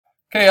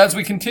Okay, as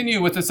we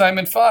continue with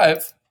assignment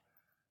 5,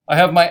 I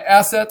have my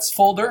assets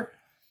folder.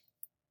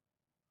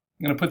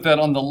 I'm going to put that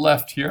on the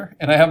left here.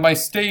 And I have my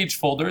stage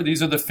folder.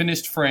 These are the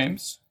finished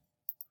frames.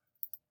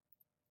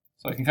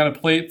 So I can kind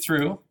of play it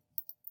through.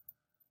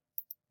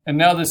 And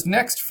now this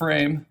next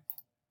frame,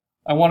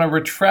 I want to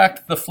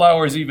retract the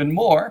flowers even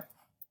more.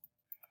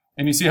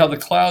 And you see how the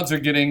clouds are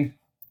getting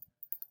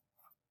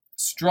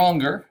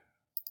stronger.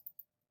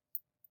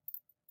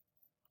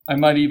 I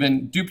might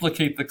even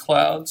duplicate the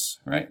clouds,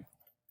 right?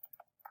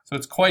 So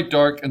it's quite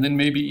dark, and then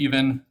maybe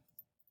even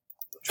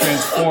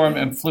transform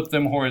and flip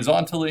them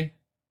horizontally.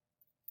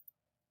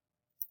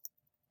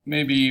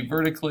 Maybe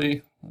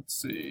vertically. Let's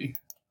see.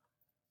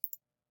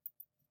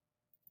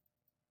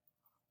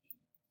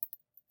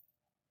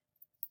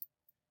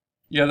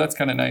 Yeah, that's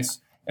kind of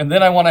nice. And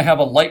then I want to have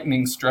a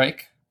lightning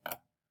strike.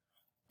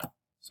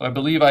 So I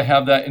believe I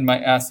have that in my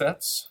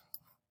assets.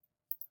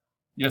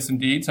 Yes,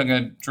 indeed. So I'm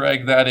going to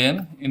drag that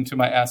into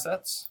my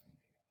assets.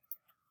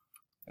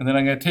 And then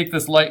I'm going to take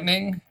this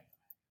lightning,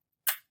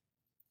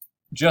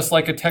 just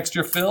like a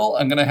texture fill.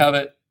 I'm going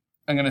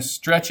to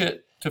stretch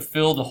it to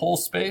fill the whole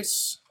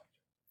space.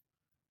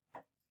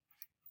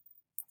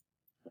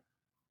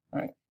 All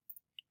right.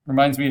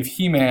 Reminds me of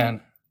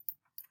He-Man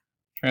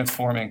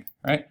transforming,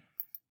 right?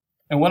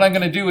 And what I'm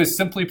going to do is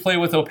simply play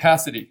with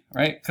opacity,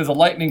 right? Because a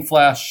lightning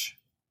flash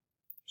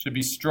should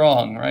be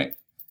strong, right?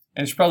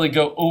 And it should probably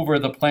go over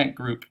the plant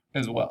group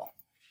as well.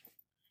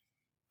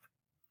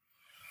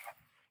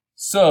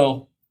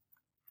 So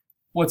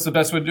what's the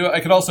best way to do it? I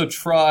could also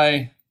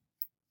try,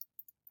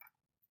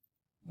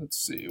 let's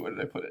see, where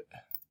did I put it?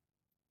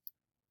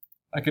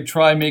 I could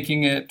try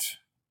making it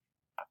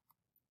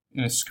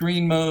in a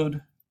screen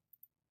mode.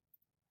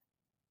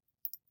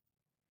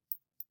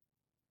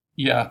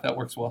 Yeah, that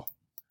works well.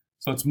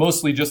 So it's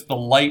mostly just the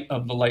light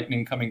of the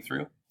lightning coming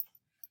through.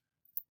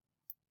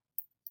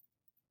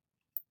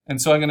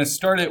 And so I'm going to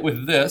start it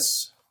with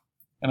this,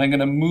 and I'm going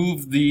to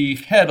move the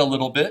head a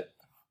little bit,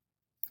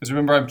 because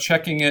remember I'm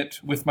checking it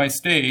with my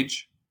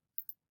stage.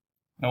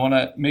 I want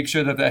to make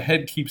sure that the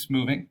head keeps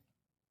moving.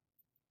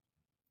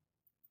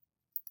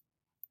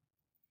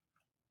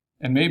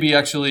 And maybe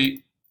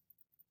actually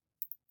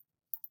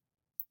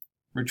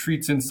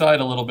retreats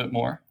inside a little bit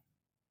more.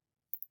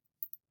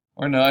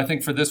 Or no, I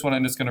think for this one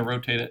I'm just going to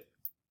rotate it.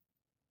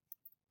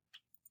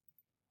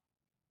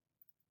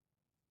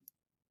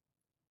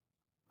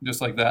 Just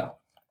like that.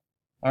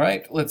 All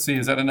right, let's see,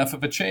 is that enough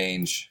of a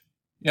change?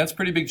 Yeah, it's a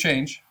pretty big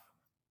change.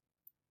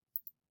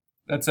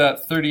 That's at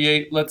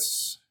 38.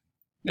 Let's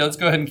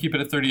go ahead and keep it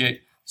at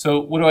 38.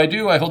 So what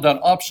do? I hold down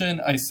Option,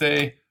 I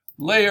say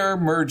Layer,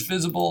 Merge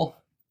Visible.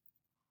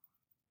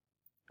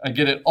 I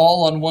get it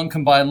all on one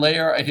combined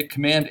layer. I hit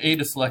Command A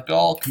to select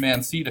all,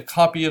 Command C to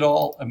copy it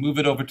all. I move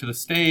it over to the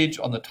stage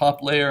on the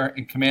top layer,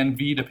 and Command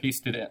V to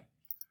paste it in.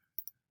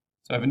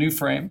 So I have a new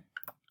frame.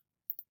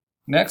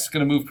 Next,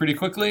 going to move pretty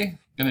quickly.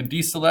 Going to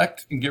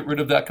deselect and get rid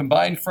of that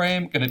combined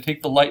frame. Going to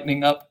take the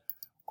lightning up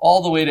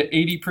all the way to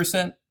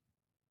 80%.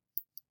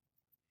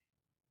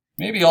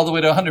 Maybe all the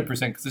way to 100%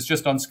 because it's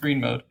just on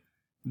screen mode.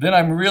 Then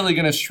I'm really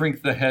going to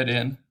shrink the head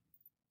in.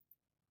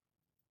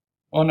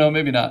 Oh no,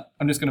 maybe not.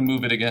 I'm just going to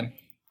move it again,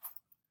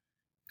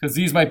 because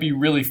these might be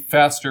really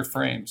faster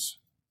frames.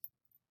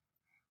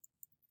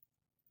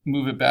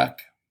 Move it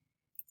back.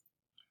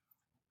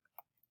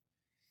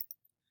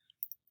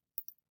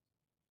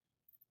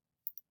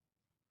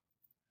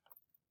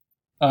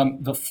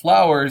 The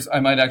flowers I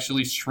might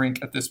actually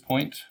shrink at this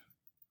point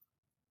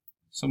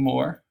some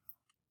more.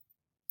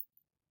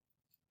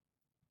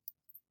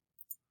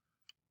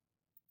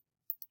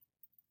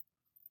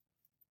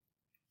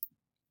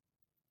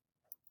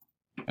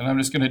 And I'm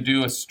just going to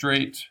do a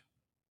straight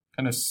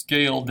kind of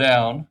scale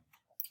down.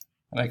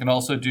 And I can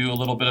also do a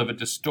little bit of a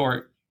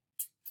distort,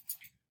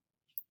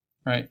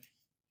 right?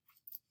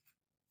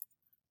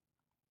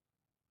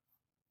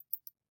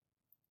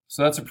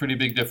 So that's a pretty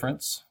big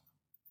difference.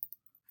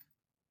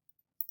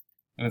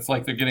 And it's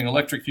like they're getting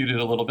electrocuted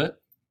a little bit.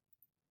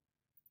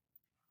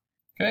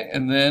 Okay,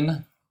 and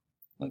then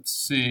let's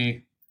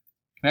see.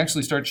 I can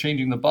actually start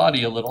changing the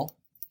body a little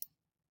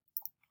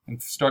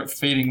and start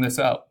fading this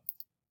out.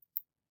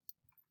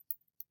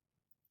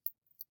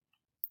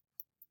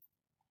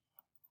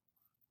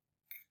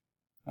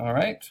 All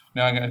right,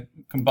 now I'm going to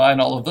combine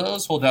all of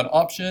those, hold down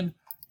Option,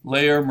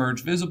 Layer,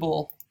 Merge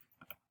Visible,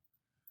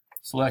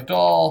 select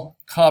all,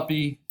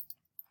 copy,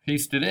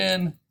 paste it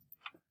in.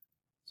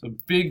 So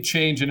big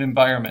change in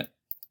environment.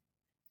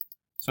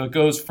 So it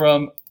goes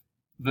from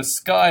the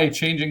sky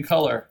changing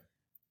color.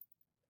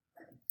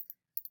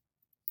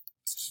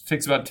 It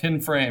takes about 10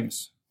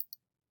 frames.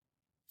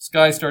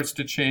 Sky starts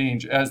to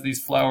change as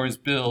these flowers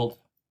build.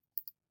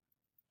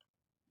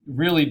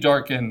 Really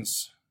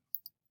darkens.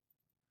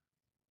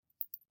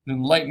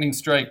 Then lightning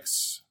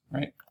strikes,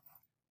 right?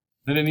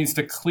 Then it needs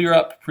to clear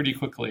up pretty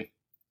quickly.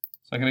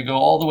 So I'm going to go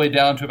all the way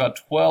down to about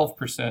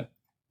 12%.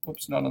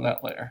 Whoops, not on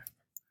that layer.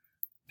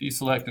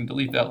 Deselect and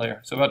delete that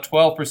layer. So about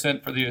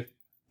 12% for the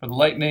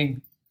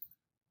lightning.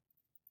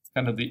 It's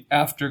kind of the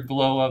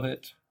afterglow of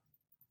it.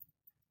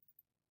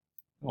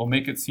 We'll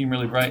make it seem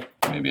really bright.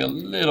 Maybe a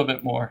little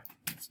bit more.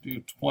 Let's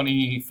do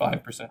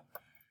 25%.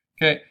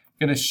 Okay,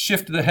 gonna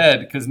shift the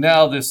head because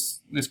now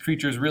this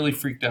creature is really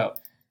freaked out.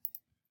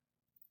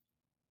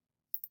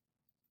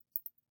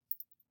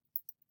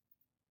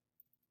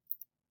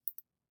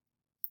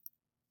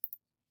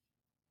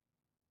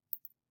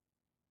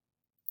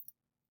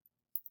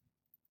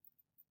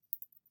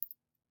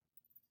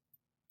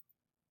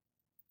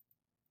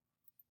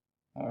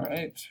 All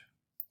right.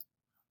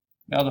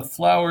 Now the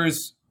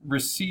flowers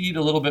recede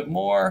a little bit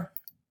more.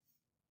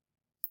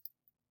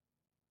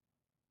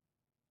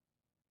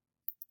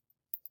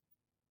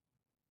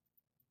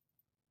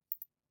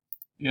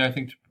 Yeah, I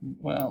think,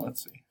 well,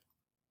 let's see.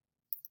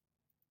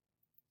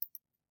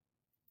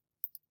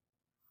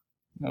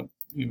 Nope,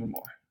 even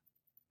more.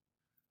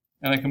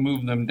 And I can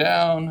move them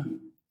down.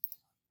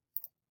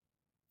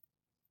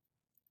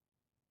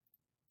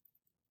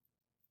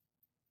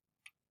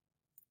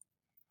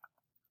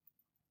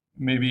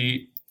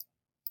 Maybe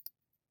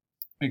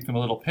make them a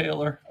little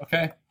paler.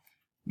 Okay.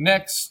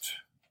 Next,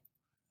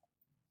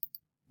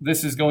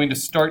 this is going to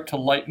start to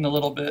lighten a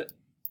little bit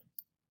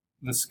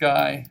the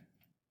sky.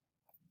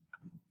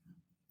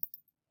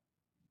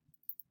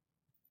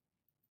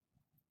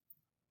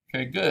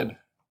 Okay, good.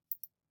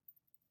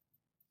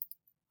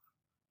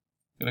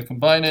 Gonna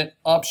combine it,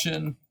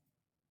 option,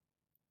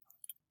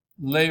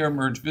 layer,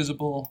 merge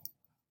visible.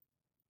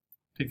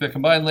 Take that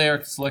combined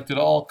layer, select it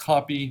all,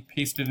 copy,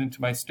 paste it into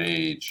my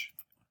stage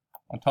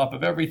on top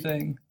of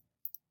everything.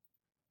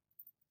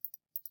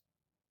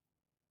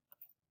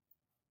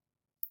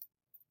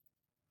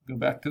 Go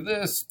back to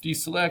this,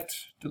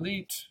 deselect,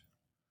 delete.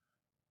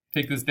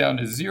 Take this down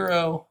to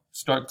 0,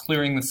 start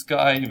clearing the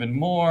sky even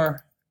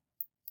more.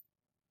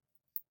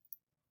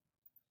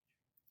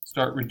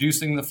 Start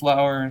reducing the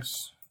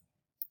flowers.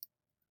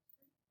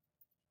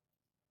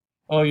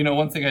 Oh, you know,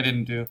 one thing I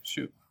didn't do,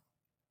 shoot.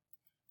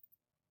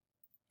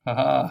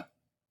 Haha.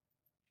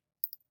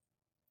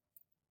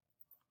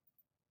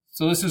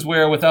 So this is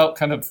where, without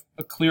kind of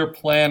a clear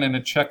plan and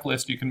a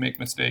checklist, you can make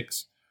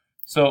mistakes.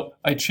 So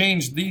I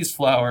changed these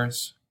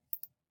flowers.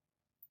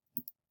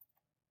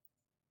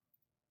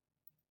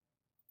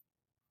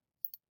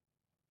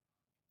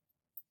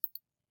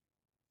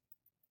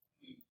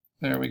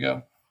 There we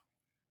go.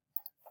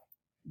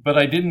 But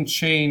I didn't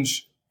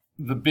change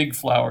the big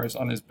flowers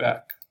on his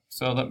back.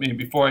 So let me,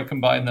 before I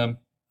combine them,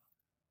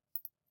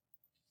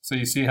 so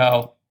you see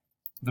how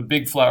the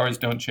big flowers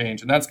don't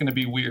change, and that's going to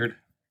be weird.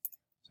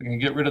 So I'm going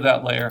to get rid of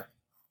that layer,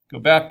 go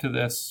back to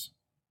this,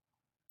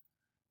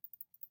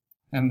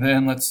 and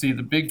then let's see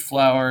the big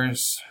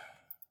flowers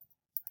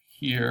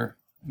here.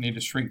 I need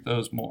to shrink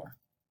those more.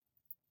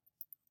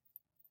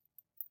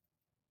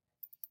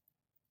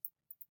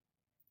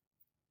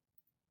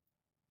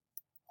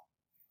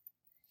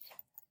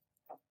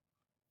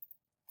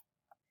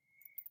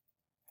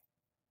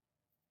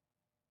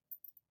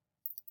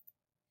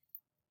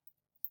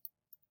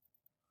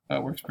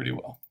 That works pretty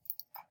well.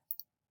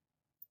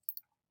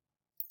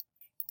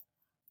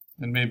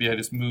 Then maybe I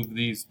just move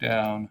these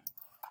down.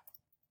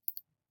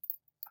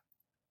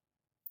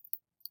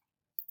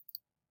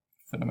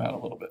 Thin them out a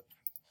little bit.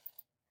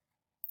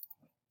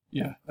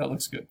 Yeah, that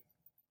looks good.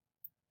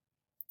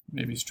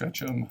 Maybe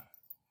stretch them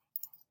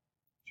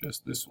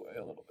just this way a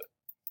little bit.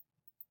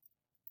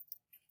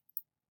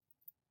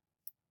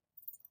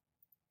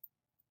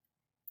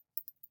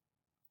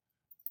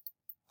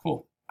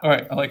 Cool. All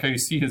right, I like how you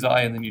see his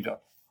eye and then you don't.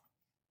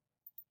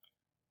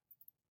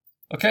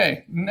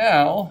 Okay,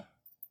 now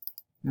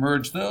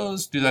merge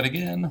those, do that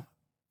again.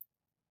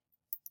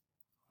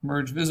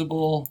 Merge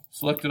visible,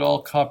 select it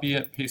all, copy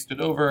it, paste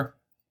it over.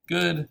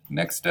 Good.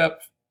 Next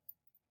step,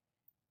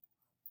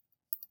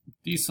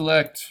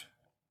 deselect,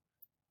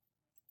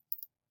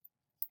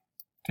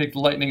 take the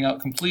lightning out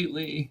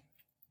completely,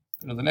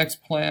 go to the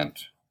next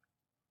plant.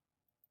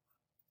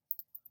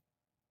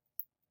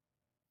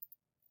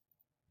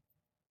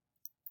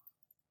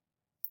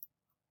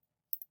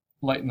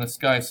 Lighten the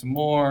sky some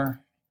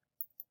more.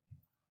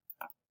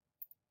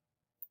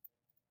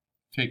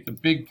 Take the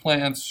big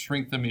plants,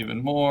 shrink them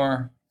even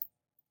more.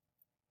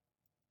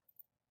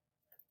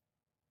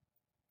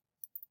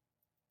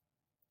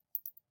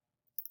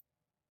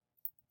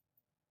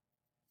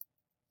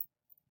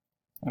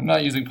 I'm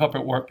not using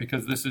puppet warp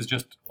because this is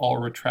just all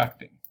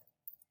retracting,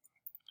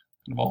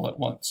 kind of all at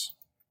once.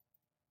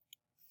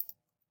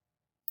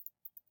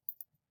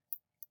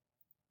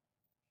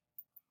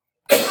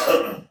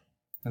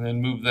 And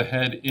then move the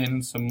head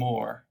in some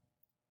more.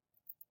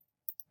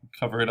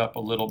 Cover it up a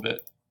little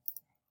bit.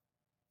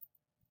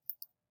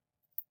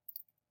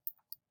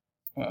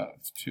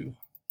 It's too.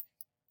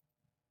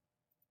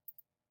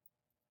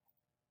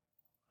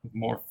 With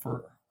more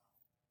fur.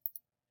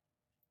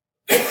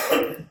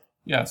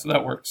 Yeah, so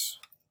that works.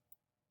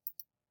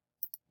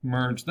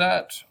 Merge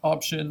that,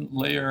 option,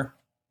 layer,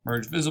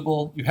 merge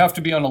visible. You have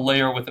to be on a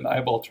layer with an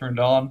eyeball turned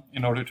on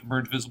in order to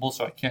merge visible,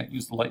 so I can't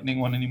use the lightning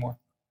one anymore.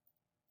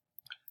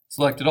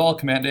 Select it all,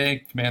 Command A,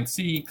 Command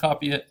C,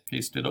 copy it,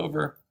 paste it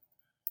over,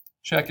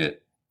 check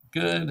it,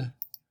 good.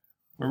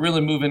 We're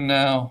really moving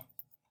now.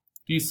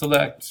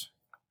 deselect.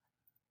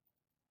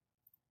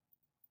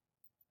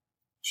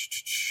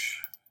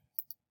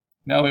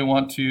 Now we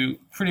want to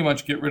pretty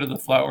much get rid of the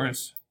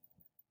flowers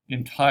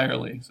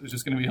entirely. So there's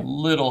just going to be a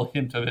little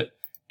hint of it.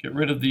 Get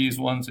rid of these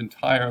ones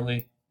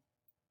entirely.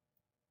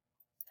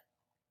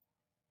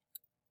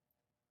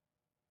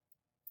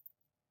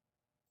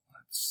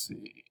 Let's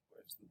see,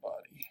 where's the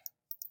body?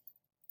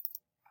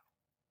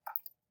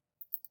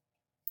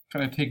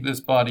 Trying to take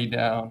this body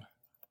down.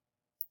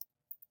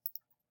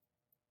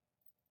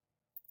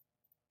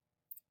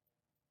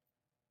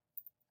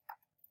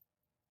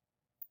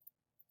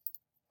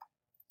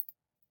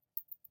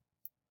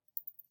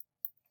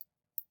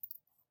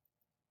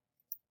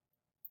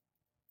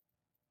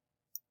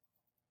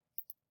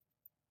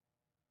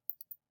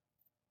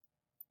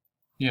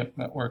 Yep,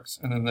 that works.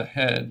 And then the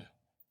head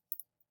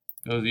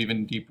goes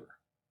even deeper.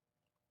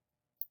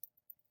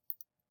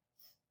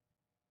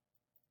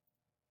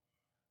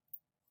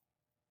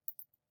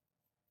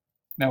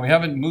 Now we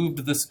haven't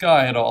moved the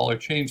sky at all or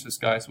changed the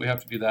sky, so we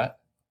have to do that.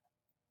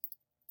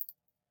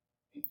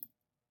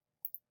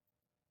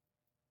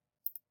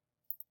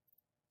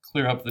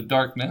 Clear up the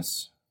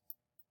darkness.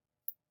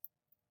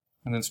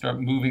 And then start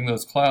moving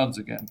those clouds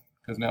again,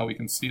 because now we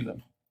can see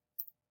them.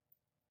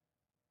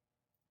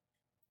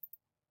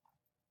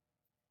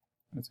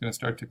 It's going to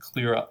start to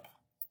clear up.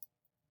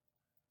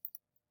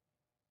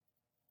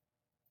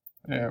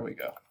 There we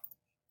go.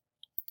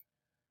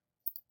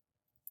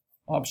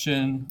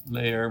 Option,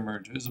 layer,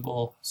 merge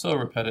visible. So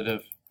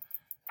repetitive.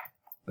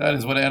 That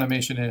is what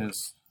animation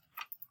is.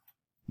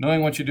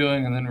 Knowing what you're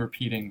doing and then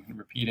repeating and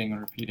repeating and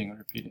repeating and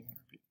repeating and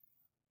repeating.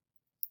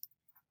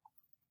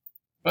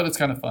 But it's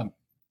kind of fun.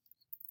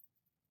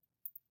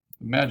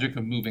 The magic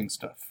of moving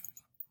stuff.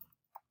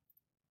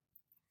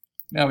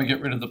 Now we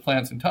get rid of the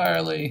plants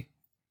entirely.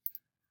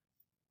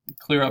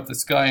 Clear up the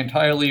sky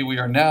entirely. We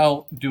are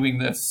now doing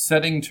this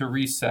setting to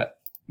reset,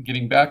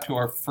 getting back to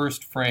our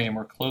first frame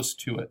or close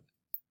to it.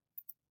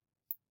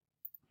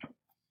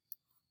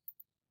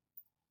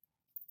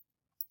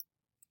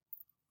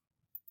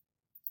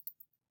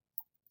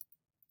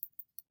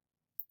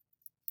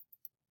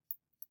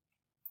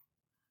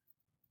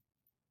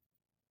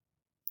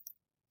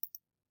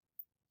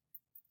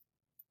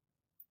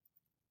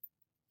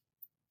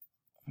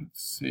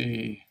 Let's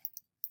see.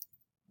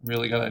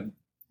 Really got to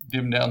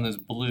dim down this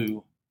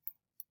blue.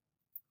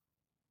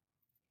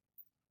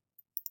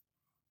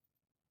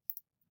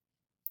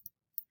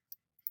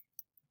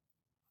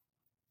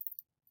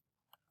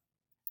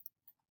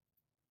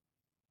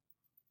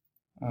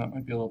 It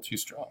might be a little too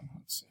strong.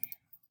 Let's see.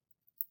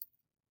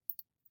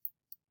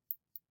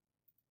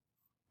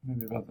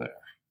 Maybe about there.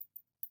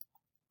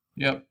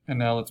 Yep, and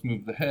now let's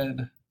move the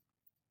head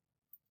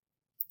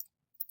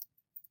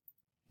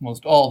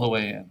almost all the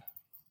way in.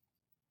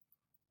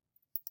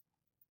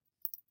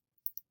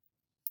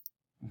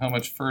 How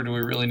much fur do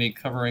we really need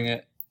covering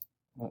it?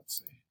 Let's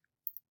see.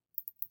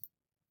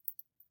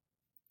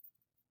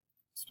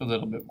 Just a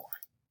little bit more.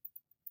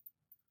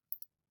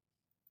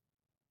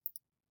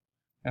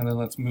 And then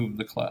let's move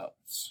the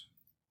clouds.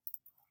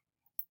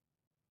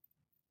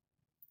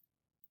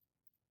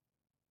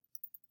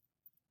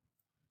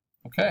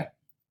 Okay.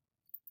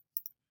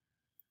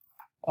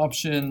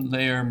 Option,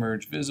 layer,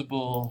 merge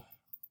visible.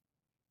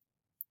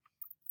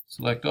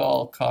 Select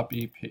all,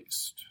 copy,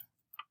 paste.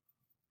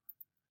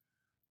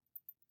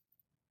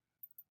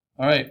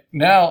 All right,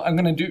 now I'm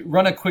going to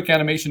run a quick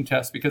animation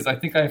test because I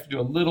think I have to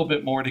do a little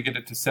bit more to get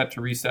it to set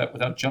to reset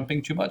without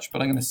jumping too much,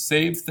 but I'm going to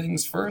save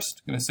things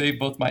first. I'm going to save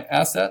both my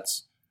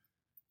assets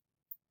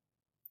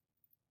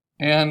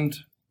and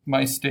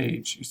my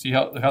stage. You see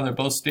how they're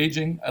both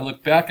staging? I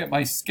look back at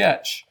my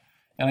sketch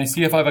and I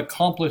see if I've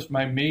accomplished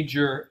my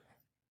major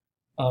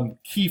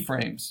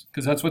keyframes,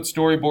 because that's what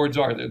storyboards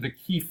are. They're the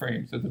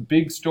keyframes. They're the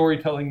big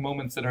storytelling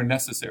moments that are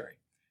necessary.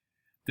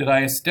 Did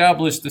I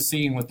establish the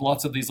scene with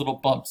lots of these little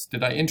bumps?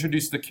 Did I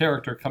introduce the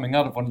character coming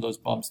out of one of those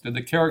bumps? Did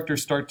the character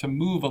start to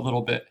move a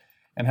little bit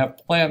and have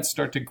plants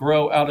start to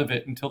grow out of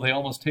it until they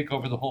almost take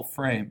over the whole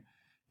frame?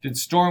 Did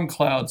storm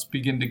clouds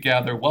begin to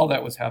gather while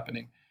that was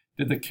happening?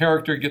 Did the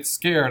character get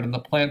scared and the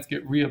plants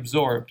get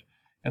reabsorbed?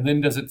 And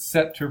then does it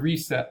set to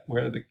reset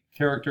where the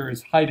character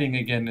is hiding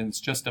again and it's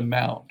just a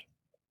mound?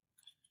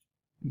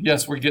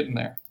 Yes, we're getting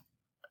there.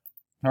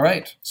 All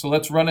right, so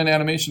let's run an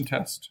animation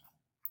test.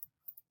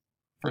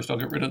 First, I'll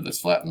get rid of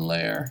this flatten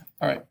layer.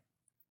 All right.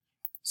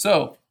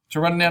 So to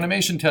run an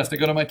animation test, I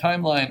go to my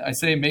timeline. I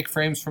say make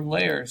frames from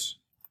layers.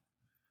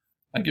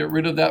 I get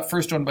rid of that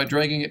first one by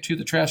dragging it to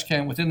the trash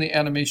can within the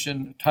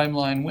animation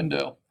timeline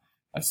window.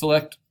 I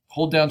select,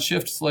 hold down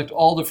shift, select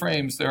all the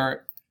frames. There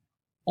are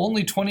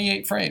only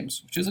 28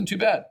 frames, which isn't too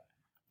bad.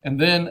 And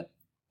then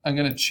I'm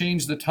going to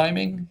change the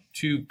timing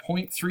to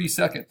 0.3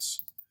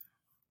 seconds.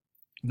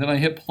 Then I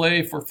hit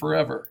play for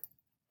forever.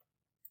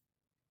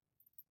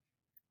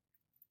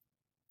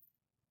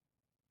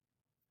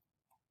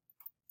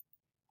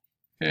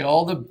 Okay,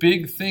 all the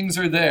big things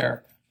are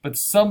there, but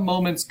some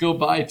moments go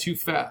by too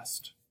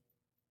fast.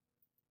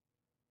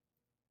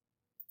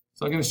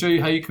 So I'm going to show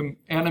you how you can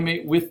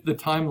animate with the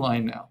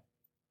timeline now.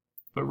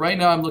 But right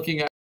now I'm looking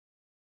at